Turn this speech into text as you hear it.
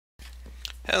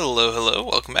Hello,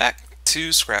 welcome back to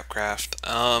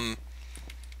ScrapCraft.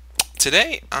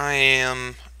 Today I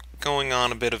am going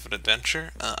on a bit of an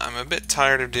adventure. I'm a bit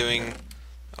tired of doing,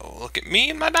 oh, look at me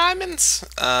and my diamonds,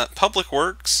 public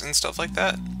works and stuff like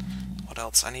that. What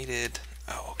else? I needed,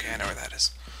 oh, okay, I know where that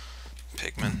is.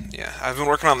 Pigman. Yeah, I've been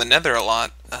working on the nether a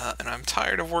lot, and I'm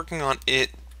tired of working on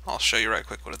it. I'll show you right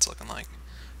quick what it's looking like.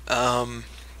 Um,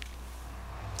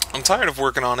 I'm tired of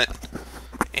working on it,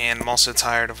 and I'm also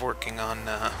tired of working on,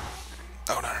 oh,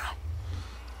 no.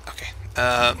 Okay.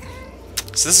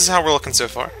 So this is how we're looking so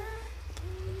far.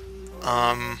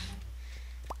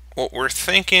 What we're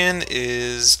thinking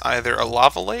is either a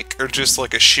lava lake or just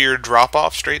like a sheer drop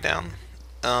off straight down.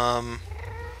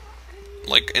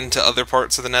 Like into other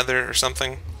parts of the nether or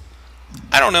something.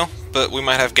 I don't know, but we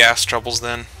might have gas troubles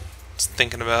then. Just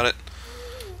thinking about it.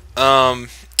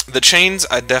 The chains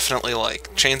I definitely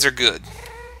like. Chains are good.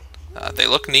 They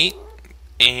look neat.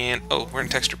 And, oh, we're in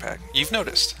texture pack. You've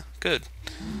noticed. Good.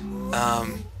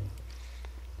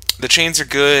 The chains are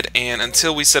good, and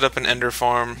until we set up an ender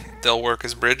farm, they'll work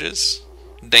as bridges.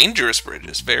 Dangerous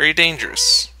bridges, very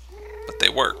dangerous, but they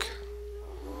work.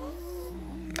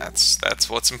 That's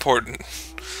what's important.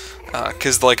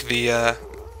 Cause like the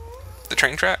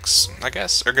train tracks, I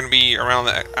guess, are gonna be around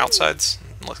the outsides.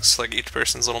 Looks like each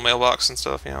person's little mailbox and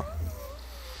stuff, you know.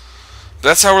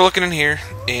 That's how we're looking in here,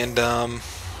 and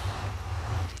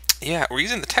yeah, we're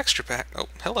using the texture pack. Oh,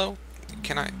 hello.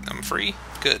 I'm free.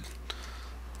 Good.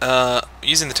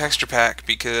 Using the texture pack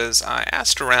because I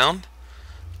asked around,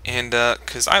 and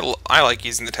because I like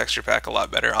using the texture pack a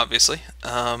lot better, obviously.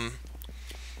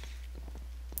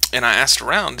 And I asked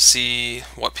around to see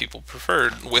what people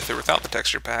preferred with or without the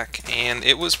texture pack, and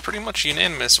it was pretty much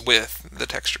unanimous with the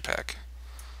texture pack.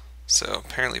 So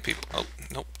apparently people. Oh,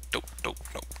 nope, nope.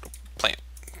 Plan.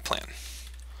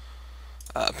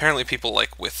 Apparently people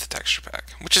like with the texture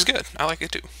pack, which is good. I like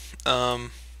it too.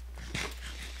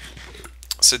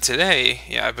 So today,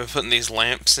 yeah, I've been putting these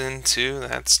lamps in too.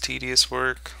 That's tedious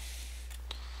work.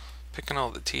 Picking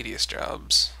all the tedious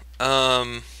jobs.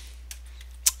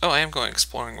 Oh, I am going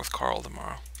exploring with Carl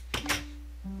tomorrow.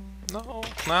 No,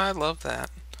 I love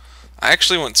that. I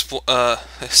actually went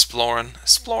exploring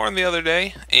the other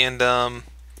day, and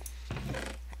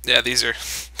yeah, these are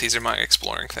my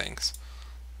exploring things.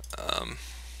 Oh,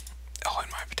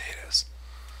 and my potatoes.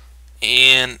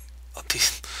 And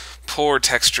these poor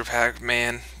texture pack,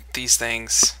 man. These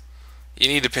things. You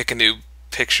need to pick a new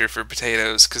picture for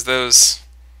potatoes, because those.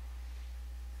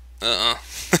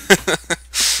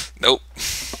 Nope.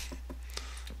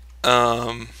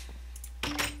 Um.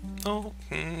 Oh.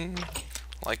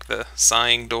 Like the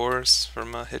sighing doors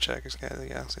from Hitchhiker's Guide to the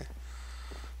Galaxy.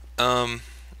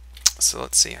 So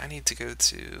let's see. I need to go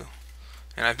to.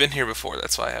 And I've been here before,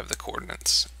 that's why I have the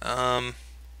coordinates.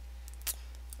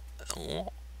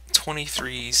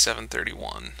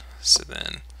 23,731. So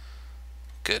then,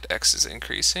 good, X is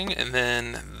increasing, and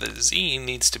then the Z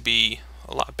needs to be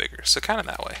a lot bigger. So kind of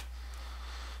that way.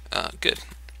 Good.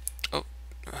 Oh,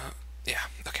 yeah,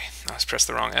 okay. I was pressed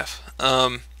the wrong F.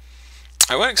 I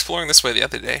went exploring this way the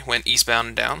other day. Went eastbound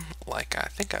and down, like I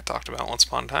think I talked about once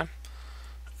upon a time.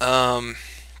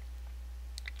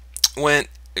 Went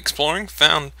exploring,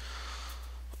 found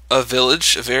a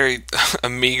village, a very a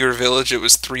meager village. It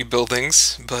was 3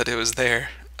 buildings, but it was there.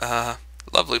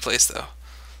 Lovely place though.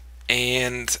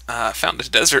 And found a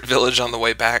desert village on the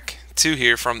way back to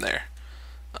here from there.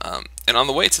 And on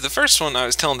the way to the first one, I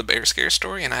was telling the bear scare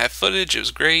story, and I have footage. It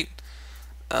was great.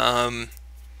 But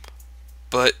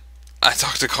I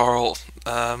talked to Carl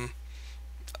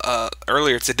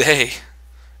earlier today,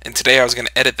 and today I was going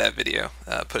to edit that video,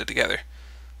 put it together.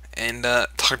 And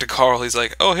talked to Carl. He's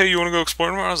like, "Oh, hey, you want to go explore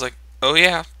tomorrow?" I was like, "Oh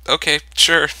yeah, okay,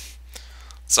 sure."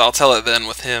 So I'll tell it then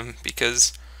with him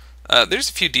because there's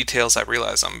a few details I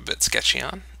realize I'm a bit sketchy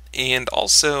on, and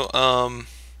also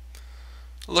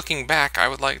looking back, I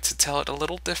would like to tell it a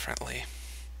little differently.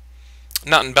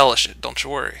 Not embellish it, don't you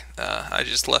worry. I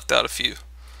just left out a few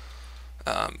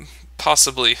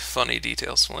possibly funny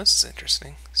details. Well, this is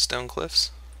interesting. Stone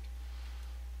cliffs.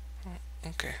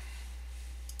 Okay.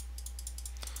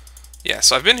 Yeah,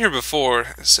 so I've been here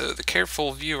before, so the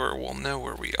careful viewer will know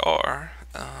where we are.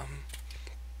 No,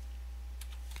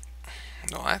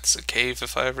 that's a cave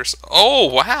if I ever saw. Oh,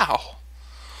 wow!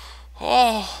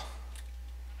 Oh!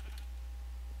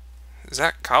 Is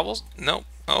that cobbles? Nope.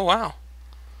 Oh, wow.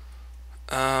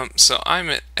 So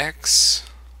I'm at X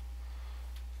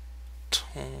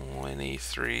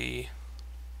 23.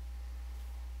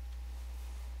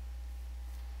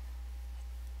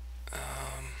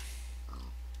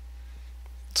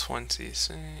 20,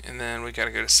 and then we gotta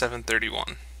go to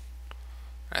 731.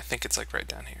 I think it's like right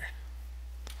down here.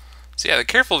 So yeah, the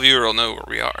careful viewer will know where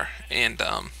we are. And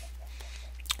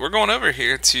we're going over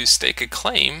here to stake a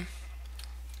claim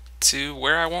to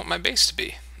where I want my base to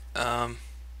be.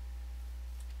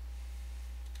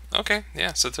 Okay,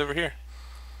 yeah, so it's over here.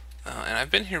 And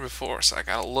I've been here before, so I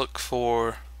gotta look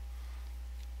for...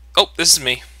 Oh, this is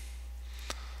me.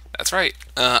 That's right.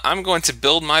 I'm going to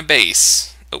build my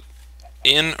base. Oh,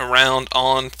 in, around,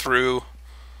 on, through,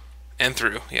 and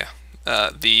through, yeah.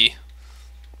 The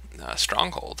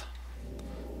stronghold.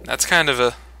 That's kind of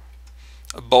a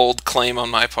bold claim on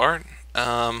my part.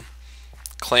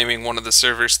 Claiming one of the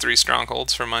server's 3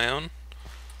 strongholds for my own.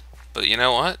 But you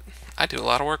know what? I do a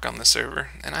lot of work on this server,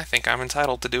 and I think I'm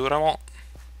entitled to do what I want.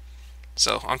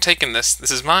 So I'm taking this.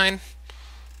 This is mine.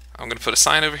 I'm going to put a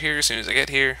sign over here as soon as I get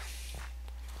here.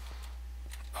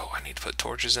 Oh, I need to put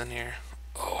torches in here.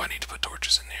 Oh, I need to put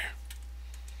torches in here.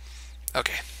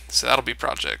 Okay, so that'll be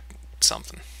project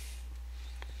something.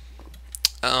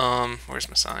 Where's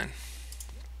my sign?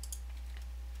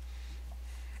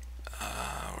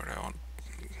 Where do I want?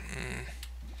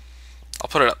 I'll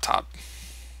put it up top.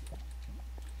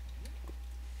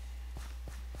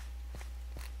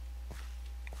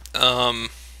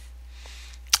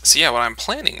 So yeah, what I'm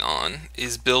planning on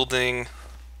is building,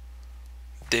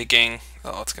 digging.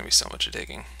 Oh, it's gonna be so much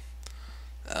digging.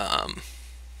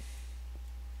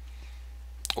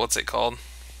 What's it called?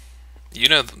 You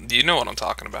know what I'm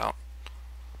talking about.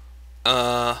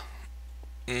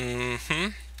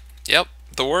 Yep,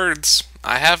 the words.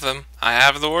 I have them. I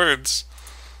have the words.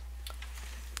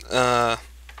 Like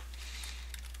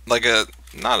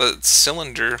not a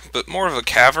cylinder, but more of a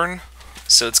cavern.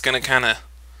 So it's gonna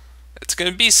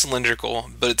be cylindrical,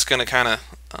 but it's gonna kind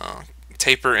of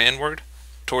taper inward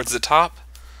towards the top.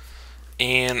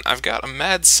 And I've got a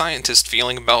mad scientist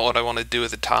feeling about what I want to do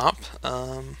at the top.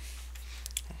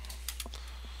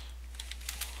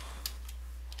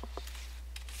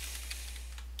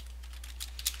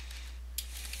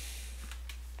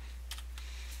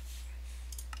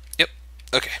 Yep.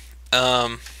 Okay.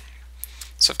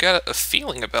 So I've got a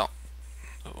feeling about.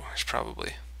 Oh, I should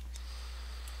probably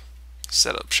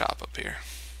set up shop up here.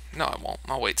 No, I won't.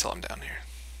 I'll wait till I'm down here.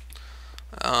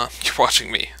 You're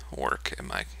watching me work at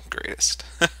my greatest.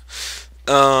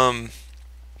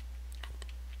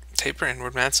 Taper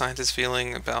inward, mad scientist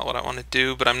feeling about what I want to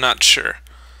do, but I'm not sure.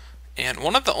 And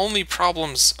one of the only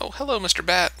problems... Oh, hello, Mr.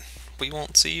 Bat. We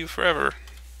won't see you forever.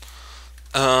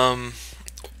 One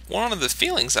of the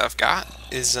feelings I've got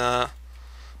is, I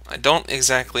don't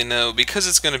exactly know, because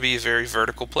it's going to be a very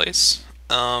vertical place.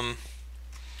 Man,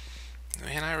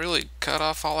 I really cut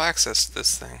off all access to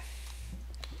this thing.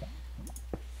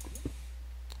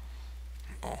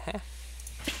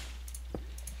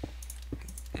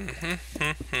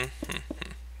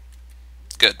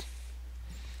 Good.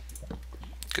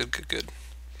 Good.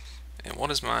 And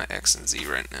what is my X and Z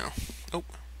right now? Oh,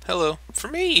 hello. For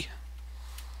me!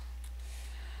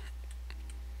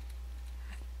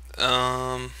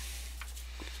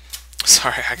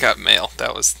 Sorry, I got mail.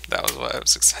 That was why I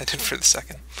was excited for the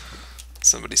second.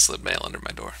 Somebody slid mail under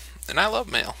my door. And I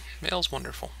love mail. Mail's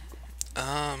wonderful.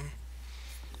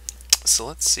 So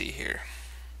let's see here.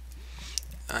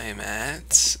 I am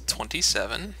at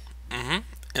 27. And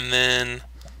then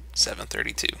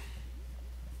 732.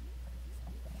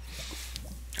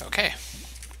 Okay.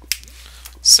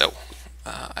 So,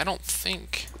 I don't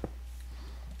think...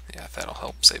 Yeah, that'll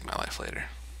help save my life later.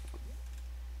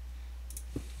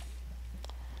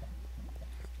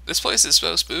 This place is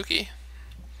so spooky.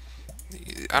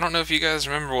 I don't know if you guys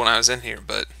remember when I was in here,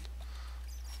 but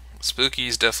spooky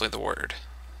is definitely the word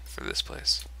for this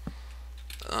place.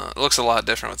 It looks a lot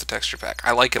different with the texture pack.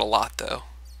 I like it a lot, though.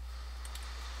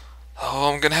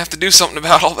 Oh, I'm gonna have to do something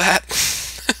about all that.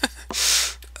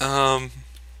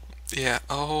 Yeah.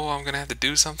 Oh, I'm gonna have to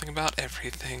do something about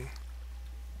everything.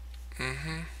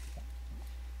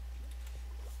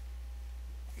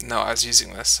 No, I was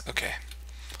using this. Okay.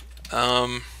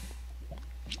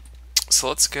 So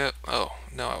let's go... Oh,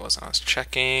 no, I wasn't. I was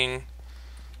checking.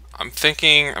 I'm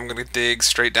thinking I'm gonna dig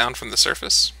straight down from the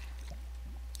surface.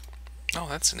 Oh,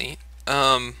 that's neat.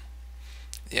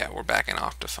 Yeah, we're backing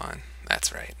off to fine.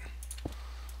 That's right.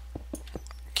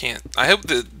 I hope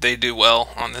that they do well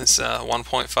on this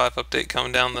 1.5 update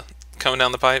coming down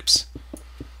the pipes,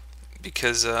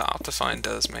 because Optifine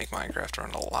does make Minecraft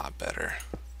run a lot better.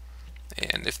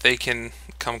 And if they can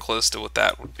come close to what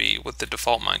that would be with the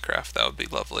default Minecraft, that would be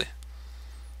lovely.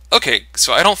 Okay,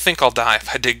 so I don't think I'll die if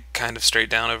I dig kind of straight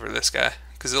down over this guy,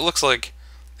 because it looks like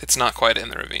it's not quite in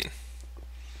the ravine.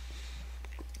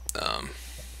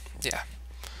 Yeah.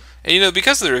 And you know,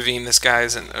 because of the ravine, this guy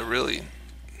isn't a really...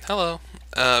 Hello.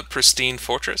 pristine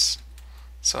fortress,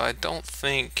 so I don't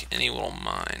think anyone will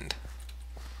mind.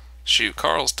 Shoot,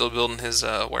 Carl's still building his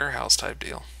warehouse type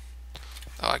deal.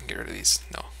 Oh, I can get rid of these.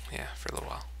 No, yeah, for a little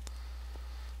while.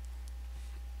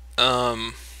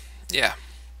 Yeah.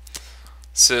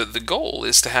 So the goal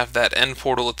is to have that end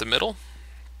portal at the middle,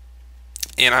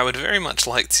 and I would very much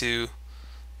like to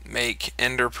make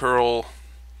Ender Pearl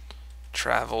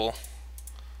travel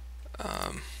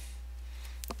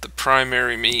the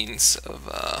primary means of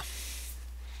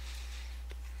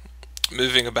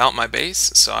moving about my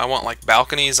base. So I want like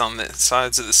balconies on the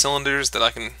sides of the cylinders that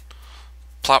I can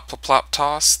plop, plop, plop,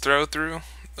 toss, throw through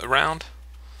around.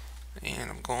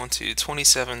 And I'm going to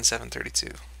 27,732.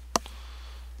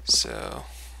 So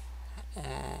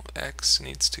X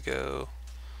needs to go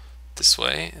this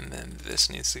way, and then this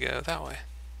needs to go that way.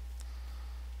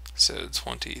 So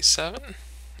 27,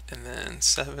 and then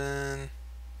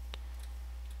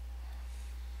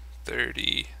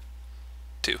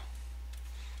 732.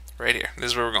 Right here. This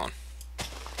is where we're going.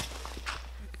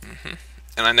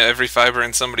 And I know every fiber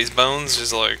in somebody's bones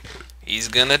is like, he's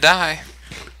gonna die.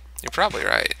 You're probably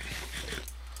right.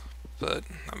 But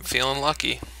I'm feeling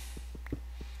lucky.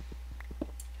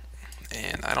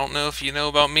 And I don't know if you know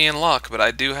about me and luck, but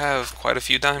I do have quite a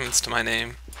few diamonds to my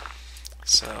name.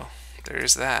 So,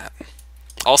 there's that.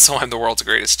 Also, I'm the world's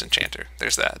greatest enchanter.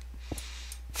 There's that.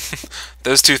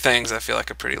 Those two things, I feel like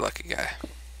a pretty lucky guy.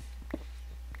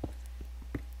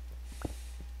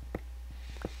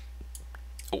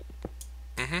 Oh.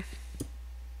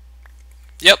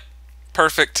 Yep.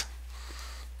 Perfect.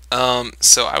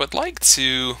 So I would like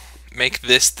to make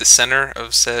this the center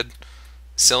of said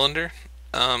cylinder,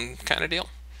 kind of deal.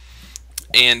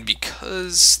 And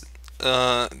because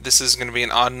this is going to be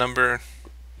an odd number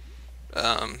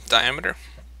diameter,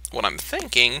 what I'm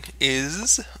thinking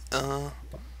is,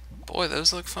 boy,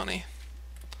 those look funny.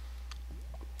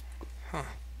 Huh.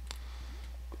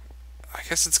 I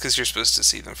guess it's because you're supposed to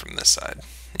see them from this side.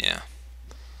 Yeah.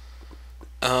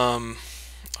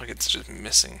 Like it's just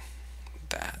missing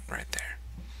that right there.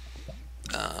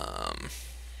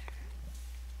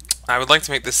 I would like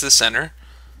to make this the center,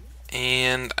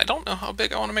 and I don't know how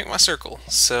big I want to make my circle,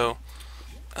 so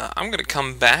I'm going to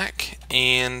come back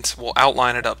and we'll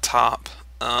outline it up top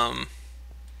of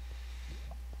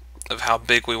how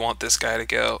big we want this guy to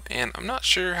go, and I'm not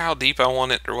sure how deep I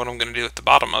want it or what I'm going to do at the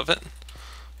bottom of it,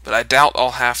 but I doubt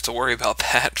I'll have to worry about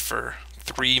that for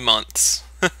 3 months,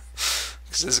 because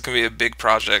this is going to be a big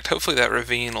project. Hopefully that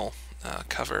ravine will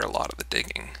cover a lot of the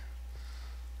digging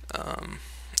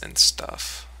and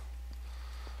stuff.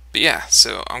 But yeah,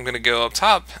 so I'm going to go up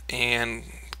top and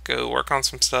go work on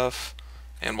some stuff,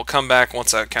 and we'll come back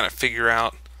once I kind of figure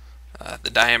out the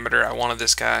diameter I wanted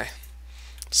this guy,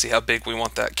 see how big we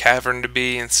want that cavern to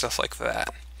be and stuff like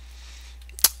that.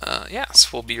 Yeah, so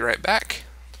we'll be right back.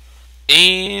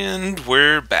 And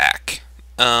we're back.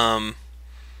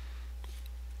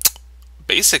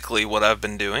 Basically what I've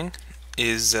been doing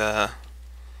is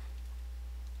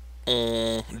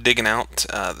digging out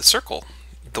the circle,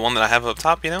 the one that I have up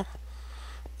top, you know,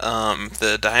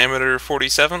 the diameter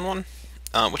 47 one,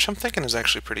 which I'm thinking is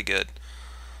actually pretty good.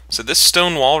 So this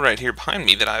stone wall right here behind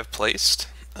me that I've placed,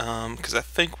 because I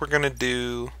think we're gonna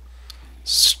do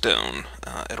stone.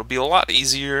 It'll be a lot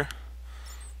easier.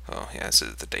 Oh yeah, this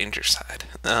is the danger side.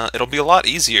 It'll be a lot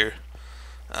easier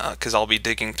because I'll be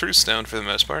digging through stone for the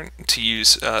most part to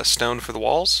use stone for the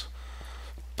walls.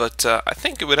 But I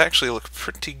think it would actually look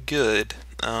pretty good,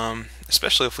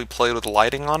 especially if we played with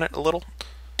lighting on it a little.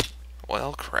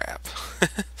 Well, crap.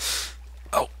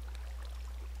 Oh,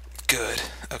 good.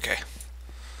 Okay.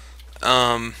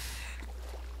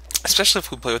 Especially if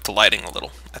we play with the lighting a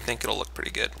little, I think it'll look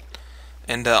pretty good.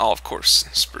 And I'll of course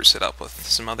spruce it up with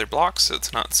some other blocks so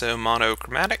it's not so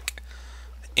monochromatic.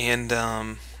 And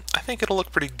I think it'll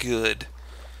look pretty good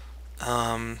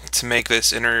to make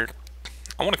this inner,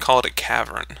 I want to call it a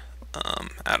cavern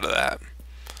out of that.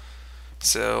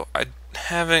 So I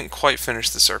haven't quite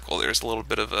finished the circle. There's a little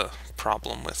bit of a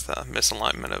problem with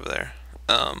misalignment over there.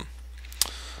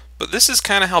 But this is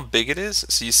kind of how big it is.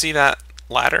 So you see that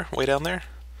ladder way down there?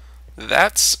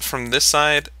 That's from this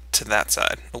side to that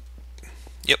side. Oh,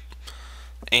 yep.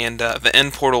 And the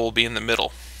end portal will be in the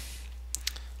middle.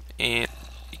 And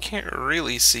you can't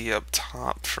really see up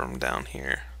top from down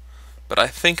here. But I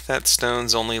think that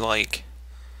stone's only like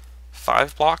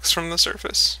 5 blocks from the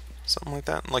surface. Something like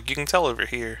that. Like you can tell over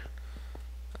here.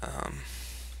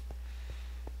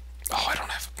 Oh, I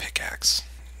don't have a pickaxe.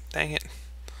 Dang it.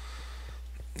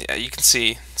 Yeah, you can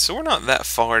see. So we're not that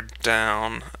far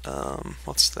down.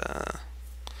 What's the...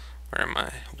 Where am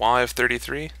I? Y of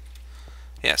 33?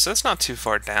 Yeah, so that's not too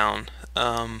far down.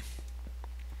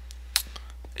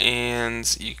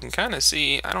 And you can kind of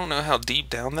see, I don't know how deep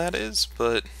down that is,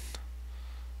 but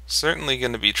certainly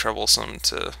going to be troublesome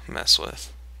to mess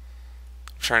with.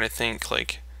 I'm trying to think,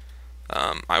 like,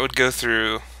 I would go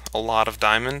through a lot of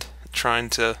diamond trying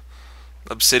to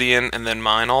obsidian and then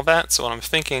mine all that. So what I'm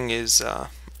thinking is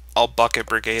I'll bucket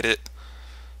brigade it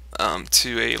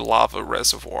to a lava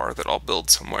reservoir that I'll build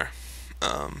somewhere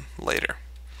later,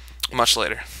 much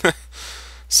later.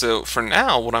 So for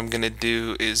now, what I'm gonna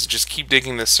do is just keep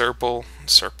digging this circle,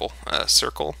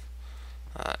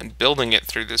 and building it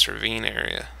through this ravine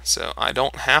area. So I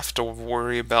don't have to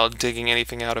worry about digging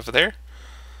anything out of there.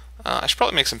 I should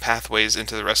probably make some pathways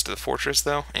into the rest of the fortress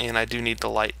though, and I do need to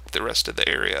light the rest of the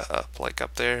area up, like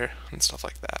up there and stuff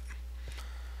like that.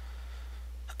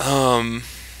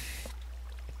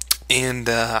 And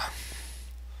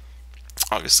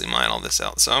obviously mine all this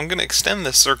out. So I'm going to extend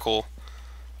this circle,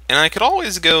 and I could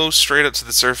always go straight up to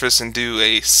the surface and do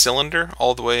a cylinder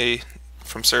all the way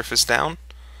from surface down,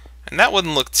 and that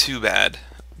wouldn't look too bad.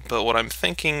 But what I'm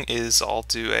thinking is I'll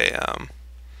do a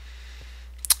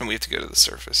and we have to go to the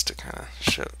surface to kind of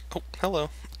show. Oh,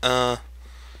 hello.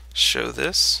 Show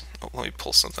this. Oh, let me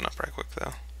pull something up right quick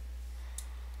though.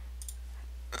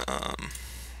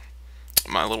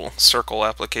 My little circle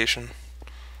application.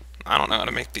 I don't know how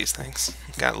to make these things.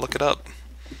 Gotta look it up.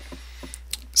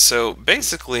 So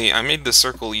basically, I made the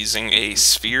circle using a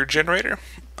sphere generator,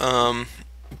 and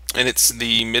it's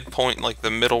the midpoint, like the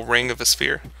middle ring of a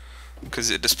sphere, because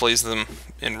it displays them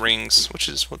in rings, which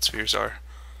is what spheres are.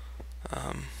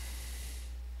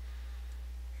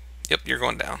 Yep, you're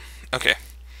going down. Okay.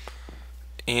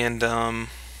 And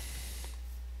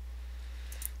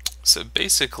so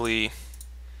basically,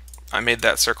 I made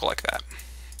that circle like that.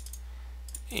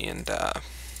 And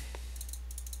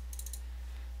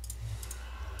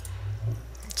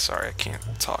sorry, I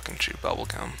can't talk and chew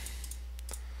bubblegum.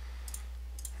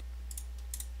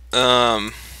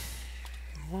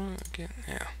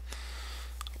 Yeah.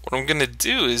 What I'm gonna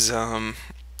do is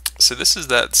so this is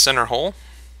that center hole.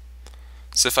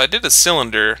 So if I did a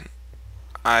cylinder,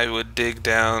 I would dig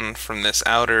down from this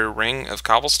outer ring of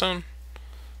cobblestone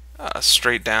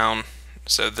straight down.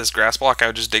 So this grass block, I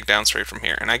would just dig down straight from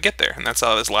here, and I get there, and that's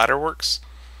how this ladder works.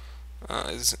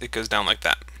 It goes down like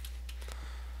that,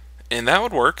 and that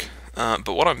would work.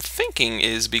 But what I'm thinking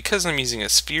is, because I'm using a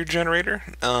sphere generator,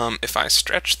 if I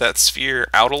stretch that sphere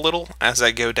out a little as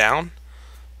I go down,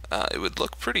 it would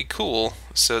look pretty cool.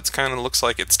 So it's kind of looks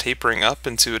like it's tapering up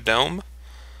into a dome.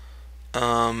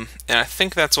 And I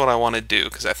think that's what I want to do,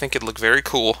 because I think it'd look very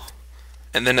cool.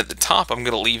 And then at the top, I'm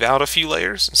going to leave out a few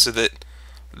layers so that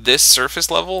this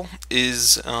surface level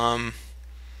is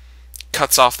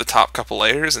cuts off the top couple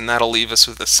layers, and that'll leave us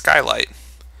with a skylight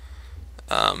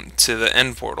to the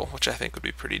end portal, which I think would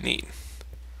be pretty neat,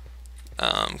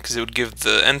 because it would give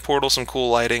the end portal some cool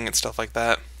lighting and stuff like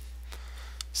that.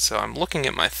 So I'm looking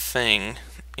at my thing,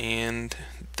 and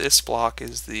this block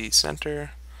is the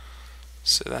center,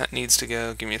 so that needs to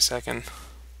go. Give me a second.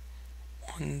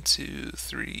 1, 2,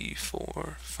 3,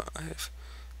 4, 5,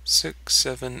 6,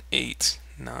 7, 8,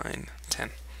 9, 10.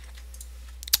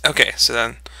 Okay, so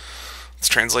then let's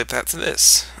translate that to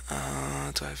this. Do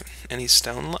I have any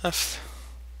stone left?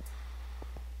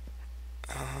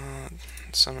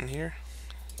 Some in here?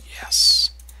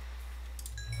 Yes.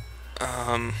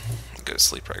 Go to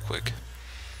sleep right quick.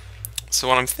 So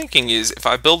what I'm thinking is, if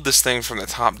I build this thing from the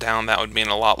top down, that would mean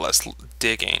a lot less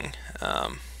digging.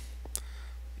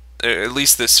 At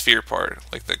least this sphere part,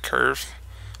 like the curve.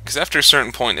 Because after a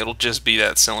certain point, it'll just be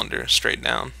that cylinder straight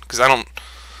down. Because I don't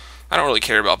really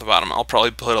care about the bottom. I'll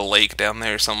probably put a lake down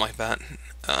there or something like that.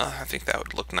 I think that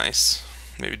would look nice.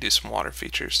 Maybe do some water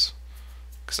features.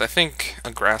 Because I think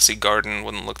a grassy garden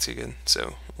wouldn't look too good.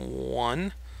 So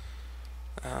 1.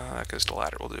 That goes to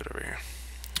ladder. We'll do it over here.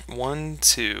 1,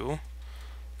 2,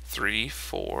 3,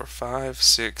 4, 5,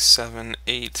 6, 7,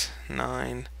 8,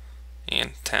 9,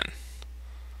 and 10.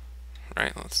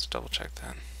 Right, let's double check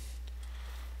that.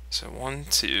 So 1,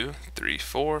 2, 3,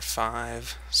 4,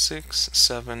 5, 6,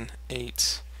 7,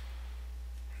 8,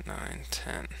 9,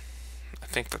 10. I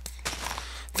think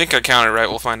I counted right.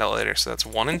 We'll find out later. So that's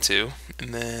 1 and 2,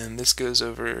 and then this goes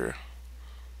over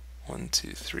 1,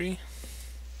 2, 3.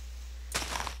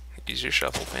 Use your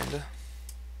shuffle, Panda.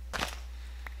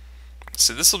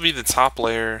 So this will be the top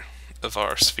layer of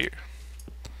our sphere.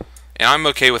 And I'm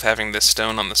okay with having this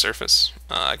stone on the surface.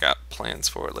 I got plans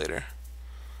for it later.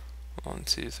 1,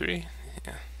 2, 3.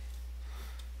 Yeah.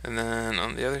 And then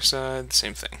on the other side,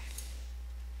 same thing.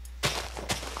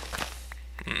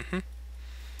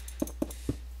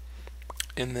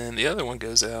 And then the other one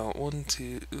goes out 1,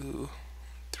 2,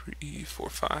 3, 4,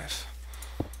 5.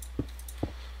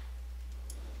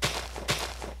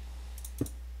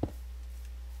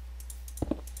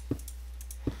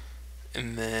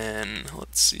 And then,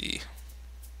 let's see.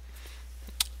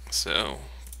 So,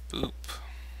 boop,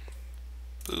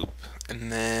 boop,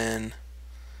 and then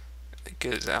it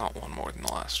goes out one more than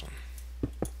the last one.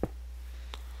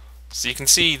 So you can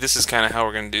see this is kind of how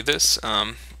we're going to do this.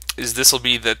 Is this will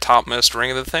be the topmost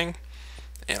ring of the thing,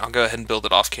 and I'll go ahead and build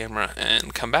it off camera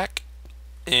and come back.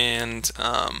 And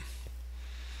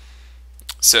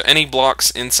so any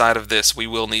blocks inside of this we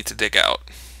will need to dig out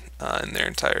in their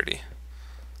entirety.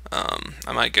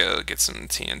 I might go get some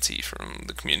TNT from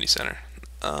the community center.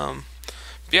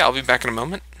 Yeah, I'll be back in a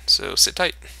moment, so sit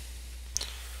tight.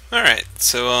 Alright,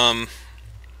 so,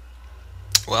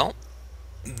 well,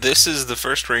 this is the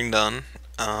first ring done,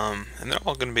 and they're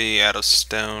all going to be out of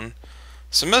stone.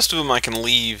 So most of them I can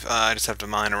leave, I just have to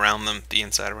mine around them, the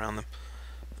inside around them.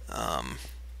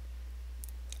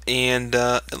 And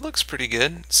it looks pretty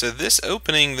good. So this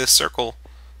opening, this circle,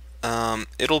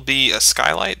 it'll be a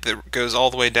skylight that goes all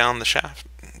the way down the shaft,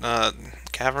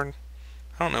 cavern.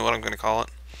 I don't know what I'm going to call it.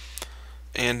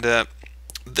 And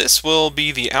this will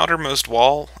be the outermost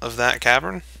wall of that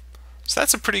cavern. So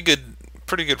that's a pretty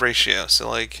good ratio. So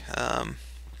like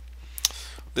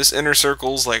this inner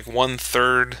circle's like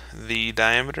 1/3 the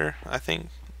diameter, I think.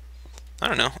 I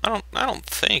don't know. I don't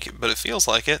think, but it feels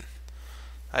like it.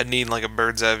 I'd need like a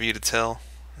bird's eye view to tell.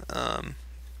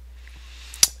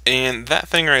 And that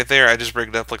thing right there, I just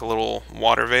rigged up like a little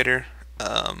water vader.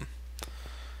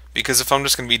 Because if I'm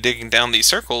just going to be digging down these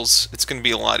circles, it's going to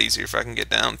be a lot easier if I can get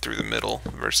down through the middle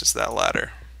versus that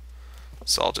ladder.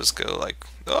 So I'll just go like,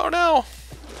 oh no!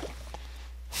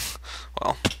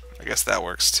 Well, I guess that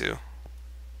works too.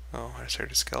 Oh, I just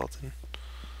heard a skeleton.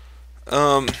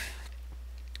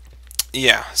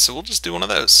 Yeah, so we'll just do one of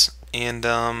those. And,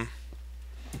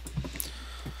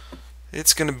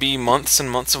 it's going to be months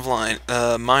and months of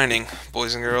mining,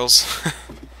 boys and girls.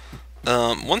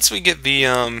 Once we get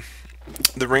the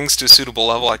rings to a suitable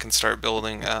level, I can start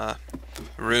building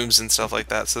rooms and stuff like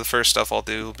that. So the first stuff I'll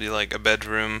do will be like a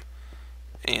bedroom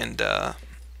and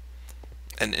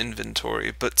an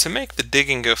inventory. But to make the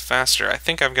digging go faster, I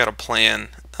think I've got a plan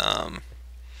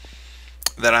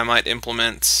that I might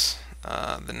implement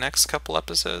the next couple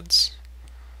episodes.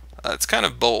 It's kind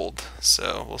of bold,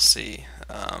 so we'll see.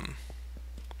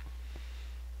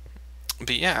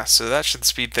 But yeah, so that should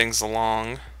speed things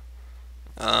along.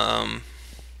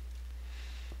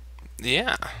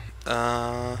 Yeah.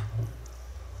 I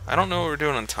don't know what we're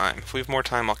doing on time. If we have more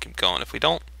time, I'll keep going. If we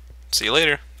don't, see you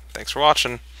later. Thanks for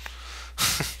watching.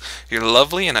 You're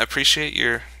lovely, and I appreciate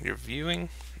your viewing.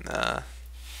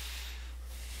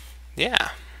 Yeah.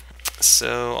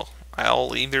 So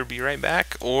I'll either be right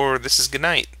back, or this is good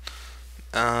night.